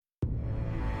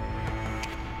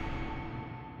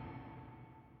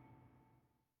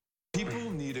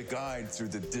People need a guide through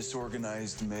the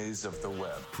disorganized maze of the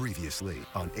web. Previously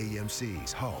on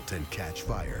AMC's Halt and Catch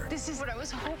Fire. This is what I was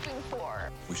hoping for.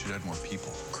 We should add more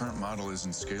people. Current model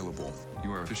isn't scalable.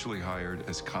 You are officially hired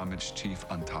as Comet's chief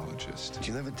ontologist.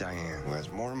 You live with Diane, who has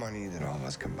more money than all of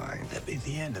us combined. That'd be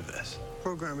the end of this.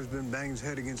 Programmer's been banging his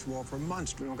head against the wall for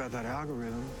months. We don't got that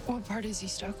algorithm. What part is he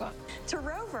stuck on? To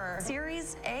Rover,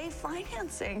 Series A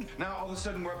financing. Now all of a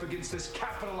sudden we're up against this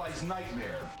capitalized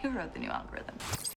nightmare. Who wrote the new algorithm?